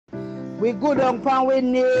We go down pan we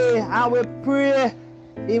knee and we pray.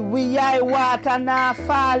 If we eye water now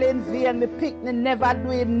fall in vain, me picnic never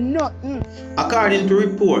doing nothing. According to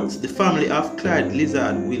reports, the family of Clyde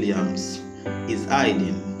Lizard Williams is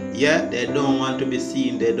hiding. Yeah, they don't want to be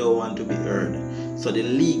seen, they don't want to be heard. So the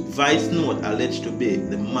leaked voice note alleged to be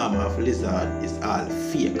the mom of Lizard is all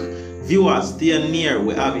fake. Viewers, stay near,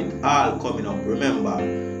 we have it all coming up. Remember,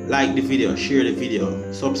 like the video, share the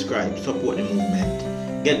video, subscribe, support the movement.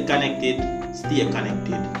 Get connected, stay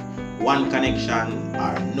connected. One connection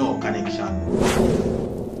or no connection.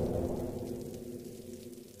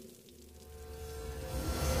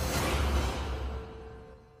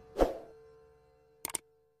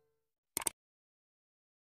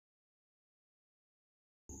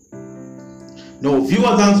 Now,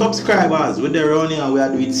 viewers and subscribers, with the running and we are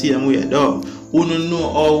doing it same way, though. We don't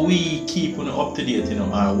know how we keep up to date,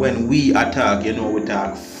 and when we attack, we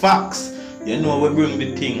talk facts. We bring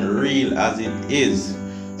the thing real as it is.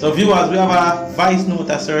 So, viewers, we have a voice note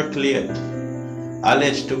that circulate,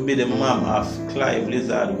 alleged to be the mom of Clive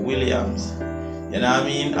Lizard Williams. You know what I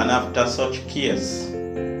mean? And after such case,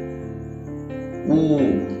 who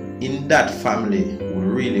in that family would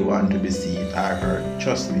really want to be seen or heard?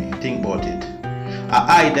 Trust me, think about it. I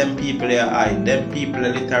hide them people here, them people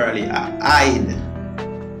literally hide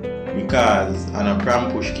because on a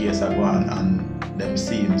pram push case are going and them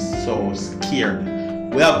seems so scared.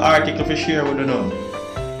 We have article for share, we don't know,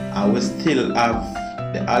 and we still have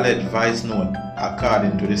the alleged voice note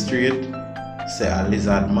according to the street say a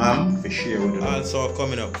Lizard mom for share, we don't know. Also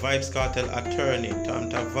coming up, Vybz Kartel attorney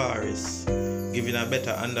Tavares giving a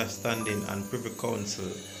better understanding and privy counsel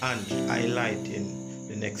and highlighting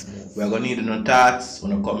the next move. We are going to need no thoughts,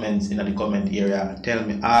 no comments in the comment area. Tell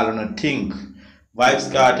me all on a think.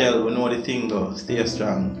 Vybz Kartel, we know the thing though. Stay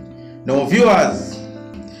strong. Now viewers,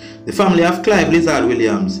 the family of Clive Lizard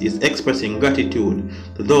Williams is expressing gratitude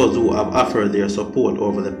to those who have offered their support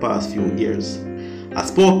over the past few years. A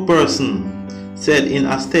spokesperson said in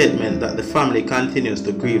a statement that the family continues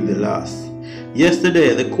to grieve the loss.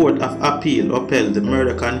 Yesterday, the Court of Appeal upheld the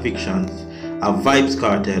murder convictions of Vybz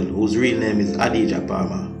Kartel, whose real name is Adidja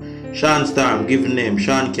Palmer, Sean Storm, given name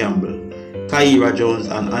Sean Campbell, Kyra Jones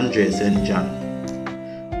and Andre St. John.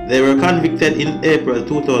 They were convicted in April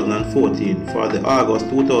 2014 for the August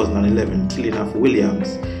 2011 killing of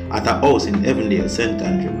Williams at a house in Evandale, St.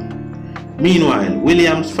 Andrew. Meanwhile,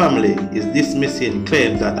 Williams' family is dismissing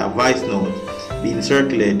claims that a voice note being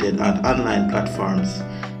circulated on online platforms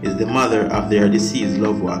is the mother of their deceased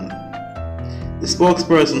loved one. The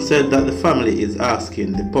spokesperson said that the family is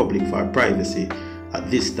asking the public for privacy at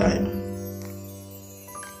this time.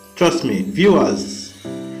 Trust me, viewers,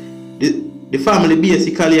 the family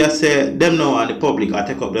basically say them now and the public I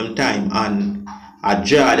take up them time and I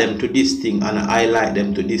draw them to this thing and I highlight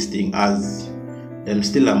them to this thing as them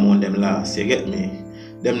still among them last, you get me?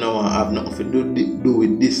 Them now have nothing to do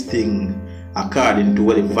with this thing according to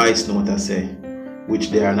what the voice note say, which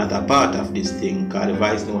they are not a part of this thing, because the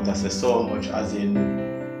voice note says so much, as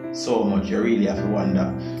in so much, you really have to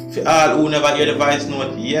wonder. For all who never hear the voice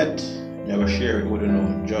note yet, never share it with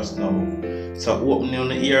them just now. So open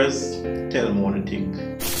your ears, tell me what you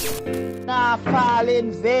think. Nah fall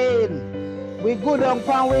in vain. We go down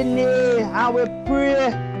pan we knee and we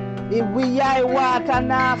pray. If we eye water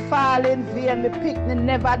now fall in vain, me picnic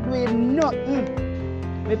never doing nothing.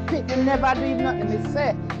 Me picnic never doing nothing, me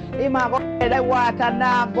say. Him a go the water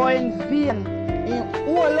now go in vain. He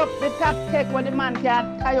hold up the top cake when the man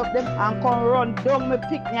can tie up them and come run down me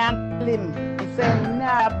picnic and kill him. He say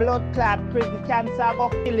nah, blood clot prison cancer go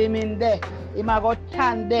kill him in there. Him a go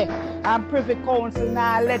stand there and privy council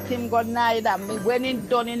now let him go neither. Me when he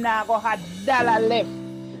done he now go had $1 left.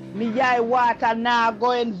 Me eye water now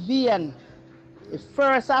go in vain. The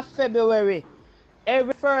 1st of February.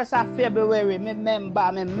 Every 1st of February, me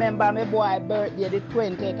remember my boy birthday, the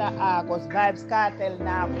 20th of August. Vybz Kartel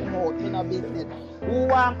now come out, me no business. Who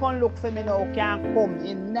want come look for me now can come.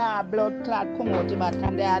 In now blood clot come out him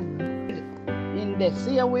and they are in the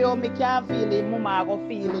same way me can feel it, mama go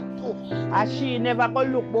feel it too. And she never go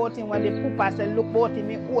look about him when the pooper say look about him,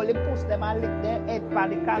 he only push them and lick their head for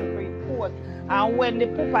the concrete post. And when the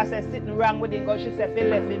pooper say sitting wrong with him, she said they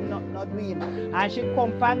left him not doing. And she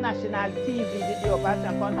come on national TV, the day of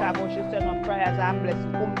her contact, she send up prayers and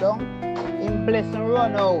blessing come down, in blessing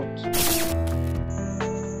run out.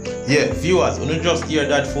 Yeah, viewers, when you just hear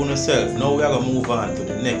that for yourself, now we are going to move on to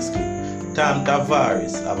the next clip.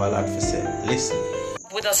 Tavares have a lot to say. Listen.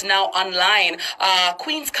 With us now online,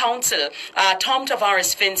 Queen's Counsel, Tom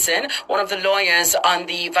Tavares Vincent, one of the lawyers on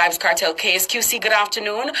the Vybz Kartel case. QC, good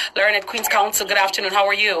afternoon. Learned Queen's Counsel, good afternoon. How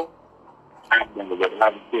are you? I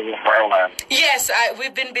haven't seen you for a while. Yes,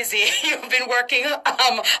 we've been busy. You've been working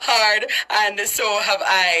hard, and so have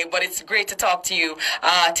I. But it's great to talk to you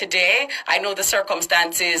today. I know the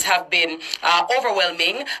circumstances have been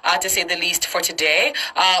overwhelming, to say the least, for today.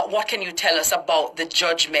 What can you tell us about the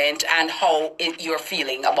judgment and how you're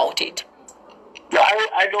feeling about it?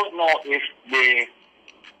 I don't know if the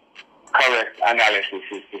correct analysis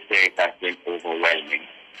is to say it has been overwhelming.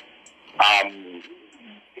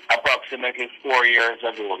 Approximately 4 years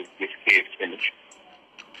ago, this case finished.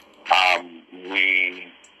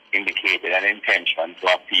 We indicated an intention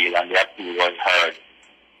to appeal, and the appeal was heard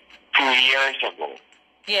 2 years ago.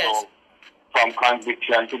 Yes. So, from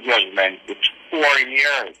conviction to judgment, it's 4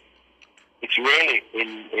 years. It's really,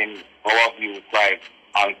 in our view, quite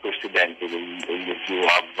unprecedented in the view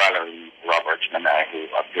of Valerie Roberts and I, who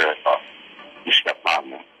appeared for Mr.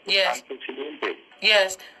 Palmer. Yes. Unprecedented.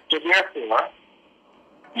 Yes. So therefore,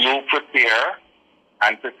 you prepare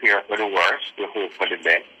for the worst, you hope for the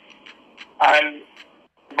best. And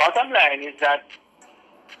bottom line is that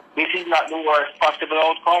this is not the worst possible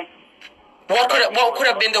outcome. What could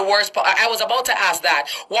have been the worst? I was about to ask that.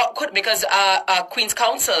 Because Queen's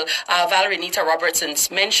Counsel, Valerie Nita Robertson,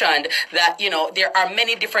 mentioned that, there are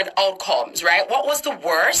many different outcomes, right? What was the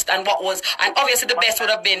worst, and obviously the best would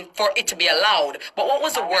have been for it to be allowed, but what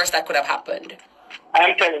was the worst that could have happened?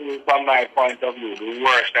 I'm telling you from my point of view, the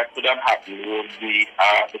worst that could have happened would be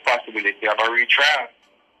the possibility of a retrial,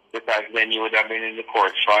 because then you would have been in the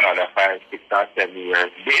courts for another 5, 6, or 7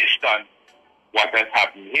 years based on what has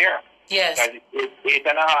happened here. Yes. Because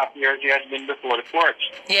 8.5 years he has been before the courts.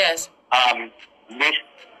 Yes. This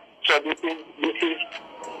is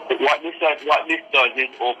what this does is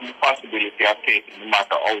open the possibility of taking the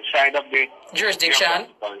matter outside of the jurisdiction.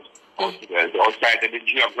 Outside of the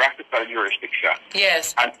geographical jurisdiction.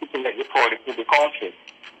 Yes. And putting it before the Privy Council.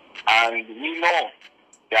 And we know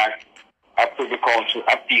that a Privy Council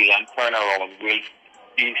appeal and turnaround will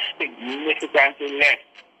be significantly less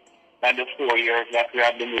than the 4 years that we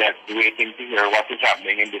have been left waiting to hear what is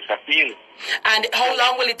happening in this appeal. And how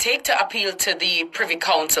long will it take to appeal to the Privy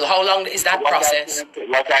Council? How long is that process?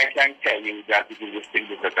 What I can tell you is that it is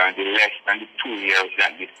significantly less than the 2 years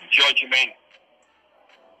that this judgment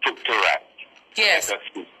took to write. Yes.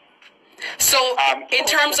 So, in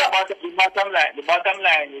terms of... The bottom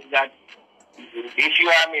line is that if you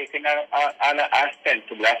are making an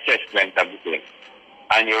sensible assessment of the thing,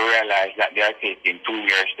 and you realize that they are taking 2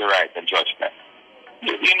 years to write a judgment,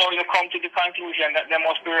 you come to the conclusion that they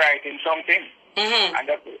must be writing something. Mm-hmm. And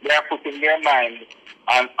that they are putting their mind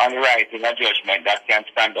on writing a judgment that can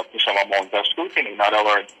stand up to some amount of scrutiny. In other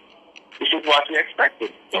words, this is what we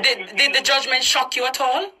expected. So did the judgment shock you at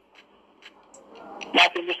all?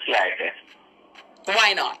 Not in the slightest.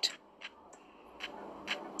 Why not?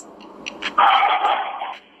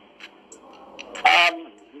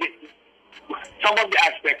 Some of the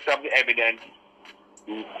aspects of the evidence,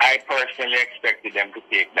 I personally expected them to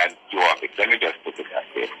take that view of it. Let me just put it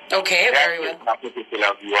that way. Okay, very well. A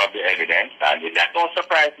particular view of the evidence, and that don't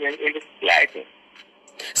surprise me in the slightest.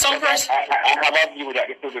 I have a view that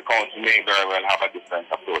the Privy Council may very well have a different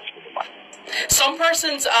approach to the matter. Some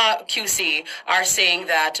persons, QC, are saying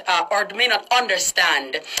that, or may not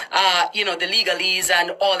understand, the legalese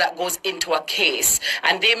and all that goes into a case.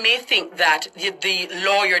 And they may think that the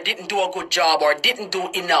lawyer didn't do a good job or didn't do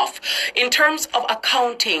enough. In terms of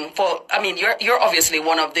accounting for, you're obviously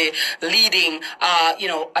one of the leading,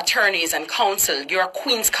 attorneys and counsel. You're a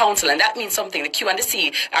Queen's Counsel, and that means something. The Q and the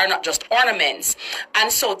C are not just ornaments.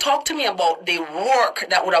 And so talk to me about the work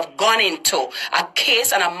that would have gone into a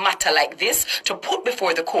case and a matter like this to put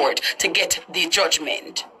before the court to get the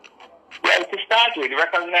judgment. Well, to start with,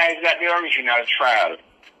 recognize that the original trial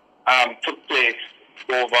took place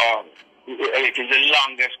over, it is the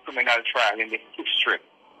longest criminal trial in the history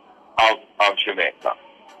of Jamaica.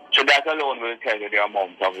 So that alone will tell you the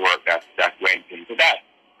amount of work that went into that.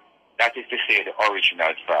 That is to say, the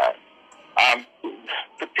original trial.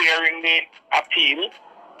 Preparing the appeal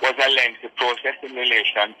was a lengthy process in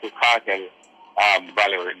relation to Kartel.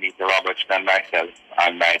 Valerie Nita Roberts and myself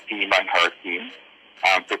and my team and her team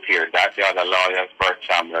prepared that. The other lawyers, Bert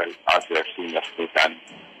Samuel, as their senior Smith, and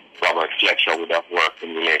Robert Fletcher would have worked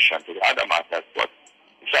in relation to the other matters, but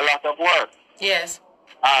it's a lot of work. Yes.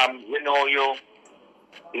 As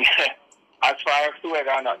far as to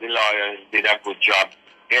whether or not the lawyers did a good job,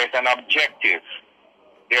 there's an objective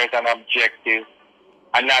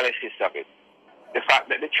analysis of it. The fact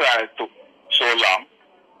that the trial took so long,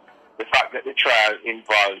 the fact that the trial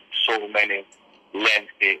involved so many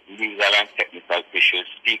lengthy legal and technical issues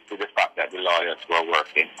speak to the fact that the lawyers were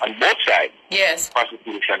working on both sides, yes,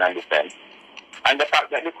 prosecution and defense, And the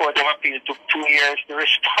fact that the Court of Appeal took 2 years to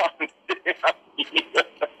respond.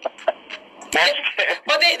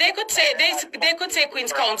 But they could say they could say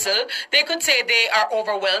Queen's Counsel, they could say they are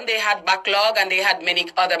overwhelmed, they had backlog and they had many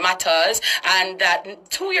other matters, and that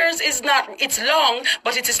 2 years is not, it's long,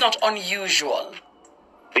 but it is not unusual.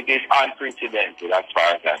 It is unprecedented as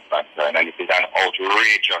far as I'm concerned, and it is an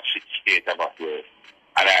outrageous state of affairs.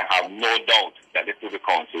 And I have no doubt that the Privy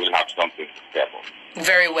Council will have something to say about it.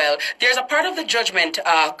 Very well. There's a part of the judgment,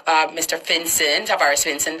 Mr. Vincent, Tavares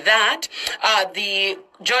Vincent, that the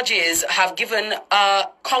judges have given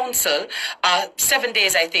counsel 7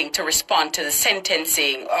 days, I think, to respond to the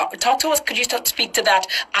sentencing. Talk to us. Could you speak to that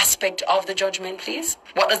aspect of the judgment, please?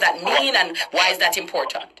 What does that mean, and why is that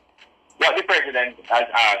important? What the President has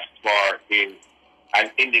asked for is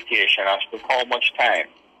an indication as to how much time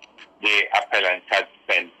the appellant had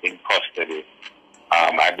spent in custody.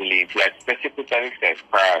 I believe he had specifically said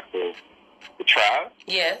prior to the trial.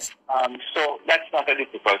 Yes. So that's not a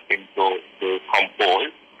difficult thing to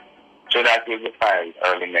compose. So that will be filed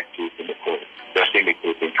early next week in the court, just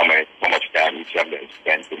indicating how much time each of them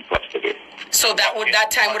spent in custody. So that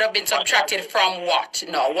time would have been subtracted from what?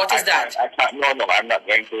 No, what is that? No, I'm not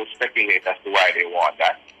going to speculate as to why they want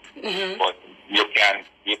that. Mm-hmm. But you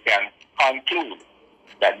can conclude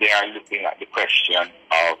that they are looking at the question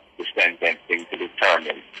of the sentencing to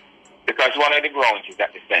determine. Because one of the grounds is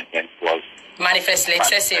that the sentence was manifestly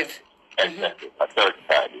excessive. Excessive,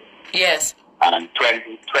 35 years. Yes. And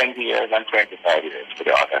 20 years and 25 years for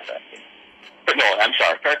the other sentence. But no, I'm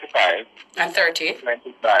sorry, 35. And 30.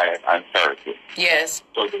 25 and 30. Yes.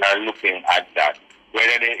 So they are looking at that.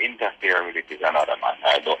 Whether they interfere with it is another matter.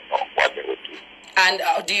 I don't know what they would do. And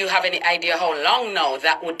do you have any idea how long now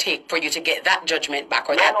that would take for you to get that judgment back?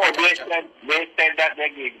 Or they said that they're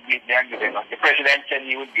giving us. The President said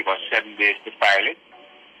he would give us 7 days to file it,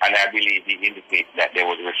 and I believe he indicated that they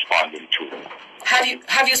would respond in 2 days.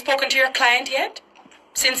 Have you spoken to your client yet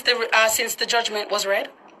since the judgment was read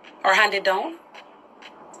or handed down?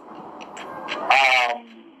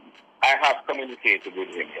 I have communicated with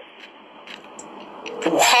him yet.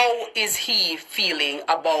 How is he feeling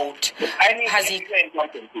about? Let me explain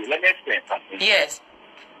something too. Let me explain something. Yes.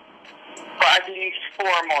 For at least 4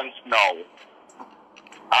 months now,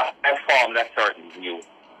 I formed a certain view,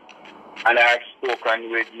 and I have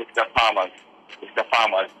spoken with Mr.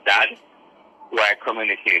 Palmer's dad, who I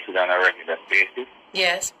communicated on a regular basis.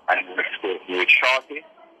 Yes. And I spoke with Shorty,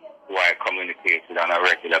 who I communicated on a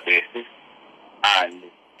regular basis, and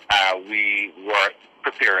we were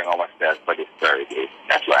preparing ourselves for this very day.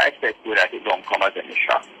 That's why I said to that it don't come as any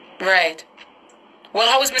shock. Right. Well,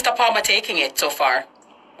 how is Mr. Palmer taking it so far?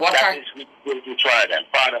 That is we try them.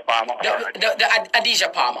 Father Palmer. The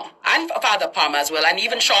Adija Palmer. And Father Palmer as well, and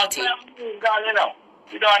even Shorty. We have moved on, you know.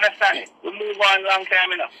 You don't understand it. We move on a long time,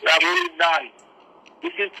 you know. We have moved on.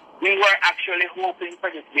 We were actually hoping for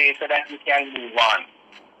this day so that we can move on.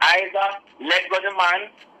 Either let go the man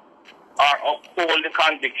or uphold the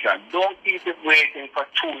conviction. Don't keep it waiting for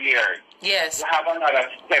 2 years. Yes. We have another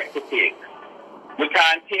step to take. We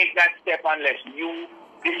can't take that step unless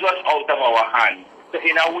this was out of our hands. So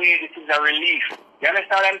in a way, this is a relief. You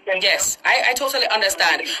understand what I'm saying? Yes, I totally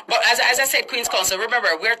understand. But as I said, Queen's Counsel, remember,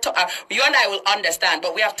 you and I will understand,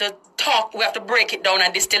 but we have to talk, we have to break it down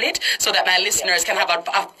and distill it so that my listeners can have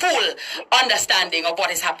a full understanding of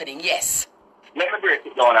what is happening. Yes. Let me break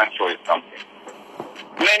it down and show you something.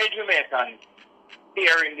 Many Jamaicans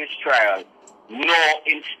here in this trial know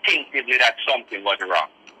instinctively that something was wrong.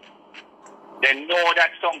 They know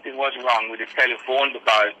that something was wrong with the telephone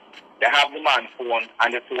because they have the man's phone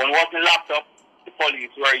and the phone wasn't locked up. The police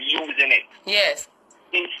were using it. Yes.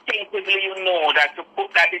 Instinctively, you know that to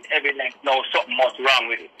put that in evidence, now something was wrong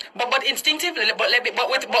with it. But instinctively,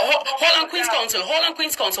 hold on, Queen's Counsel. Hold on,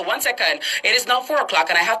 Queen's Counsel. 1 second. It is now 4 o'clock,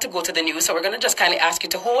 and I have to go to the news, so we're going to just kindly ask you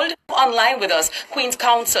to hold online with us. Queen's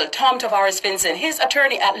Counsel, Tom Tavares Vincent, his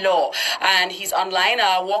attorney at law, and he's online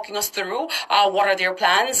walking us through what are their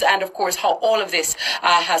plans, and of course how all of this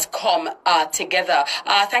has come together.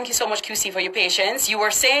 Thank you so much, QC, for your patience. You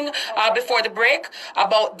were saying before the break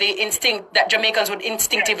about the instinct that Jamaicans would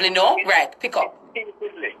instinctively know. Right, pick up.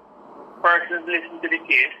 Instinctively, persons listen to the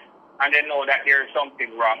case and they know that there is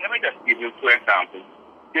something wrong. Let me just give you 2 examples.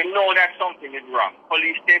 You know that something is wrong.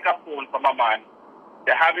 Police take a phone from a man,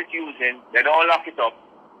 they have it using, they don't lock it up.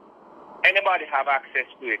 Anybody have access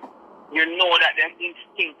to it. You know that then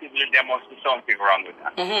instinctively there must be something wrong with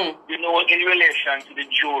that. Mm-hmm. You know, in relation to the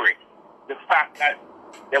jury, the fact that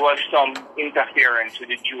there was some interference with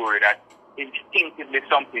the jury, that instinctively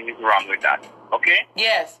something is wrong with that. Okay?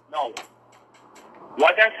 Yes. No.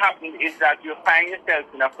 What has happened is that you find yourself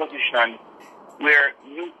in a position where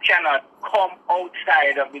you cannot come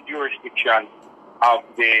outside of the jurisdiction of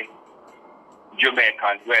the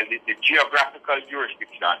Jamaicans, well, the geographical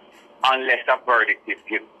jurisdiction, unless a verdict is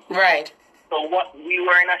given. Right. So what we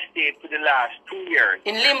were in a state for the last 2 years.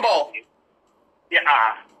 In limbo.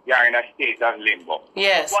 Yeah, we are in a state of limbo.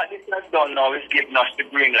 Yes. What this has done now is given us the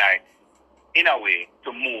green light, in a way,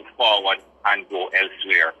 to move forward and go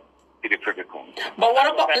elsewhere to the Privy Council. But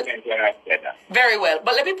what about... Very well.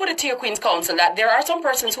 But let me put it to your Queen's Counsel that there are some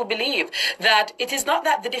persons who believe that it is not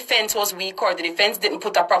that the defense was weak or the defense didn't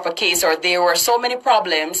put a proper case or there were so many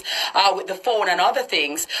problems with the phone and other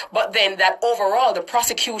things, but then that overall the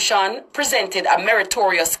prosecution presented a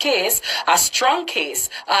meritorious case, a strong case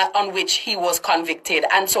on which he was convicted.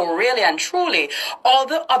 And so really and truly, all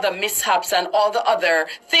the other mishaps and all the other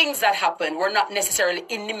things that happened were not necessarily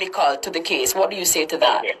inimical to the case. What do you say to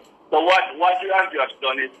that? Okay. So what you have just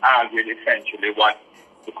done is argued essentially what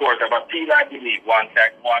the Court of Appeal, I believe, once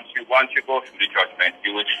you go through the judgment,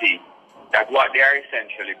 you will see that what they are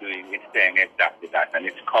essentially doing is saying exactly that, and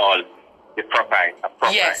it's called the proviso.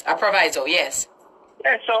 Yes, a proviso, yes.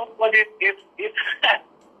 Yeah, so but if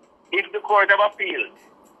the Court of Appeal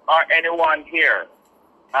or anyone here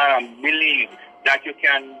believes that you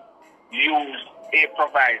can use a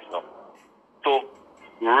proviso to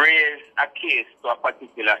raise a case to a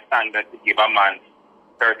particular standard to give a man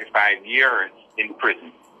 35 years in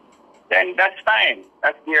prison, then that's fine.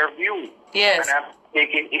 That's their view. Yes. And I'm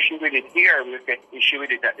taking issue with it here. We'll take issue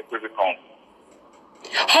with it at the Privy Council.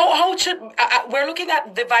 How should we're looking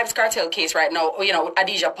at the Vybz Kartel case right now, you know,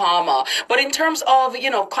 Adidja Palmer, but in terms of, you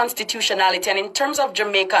know, constitutionality and in terms of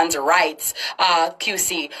Jamaicans' rights,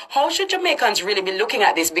 QC, how should Jamaicans really be looking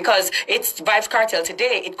at this? Because it's Vybz Kartel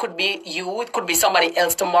today, it could be you, it could be somebody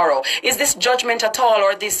else tomorrow. Is this judgment at all,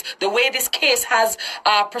 or this the way this case has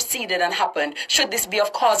proceeded and happened, should this be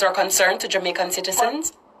of cause or concern to Jamaican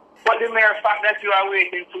citizens? But the mere fact that you are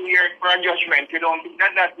waiting 2 years for a judgment, you don't think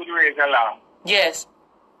that would raise alarm? Yes.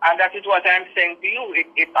 And that is what I'm saying to you.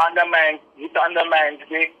 It undermines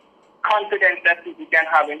the confidence that people can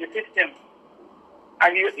have in the system.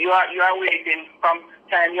 And you are waiting from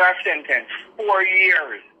time you are sentenced 4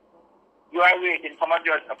 years. You are waiting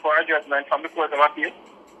for a judgment from the Court of Appeal.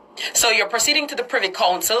 So you're proceeding to the Privy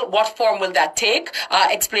Council. What form will that take?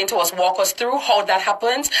 Explain to us, walk us through how that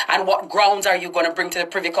happens, and what grounds are you going to bring to the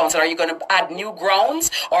Privy Council? Are you going to add new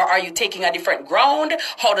grounds, or are you taking a different ground?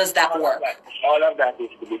 How does that work? All of that is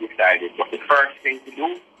to be decided. But the first thing to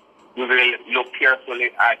do, we will look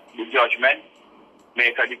carefully at the judgment,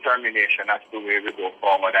 make a determination as to where we go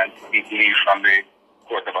forward, and seek leave from the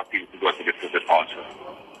Court of Appeal to go to the Privy Council.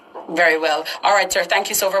 Very well. All right, sir. Thank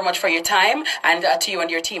you so very much for your time. And to you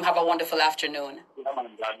and your team, have a wonderful afternoon. God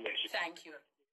bless you. Thank you.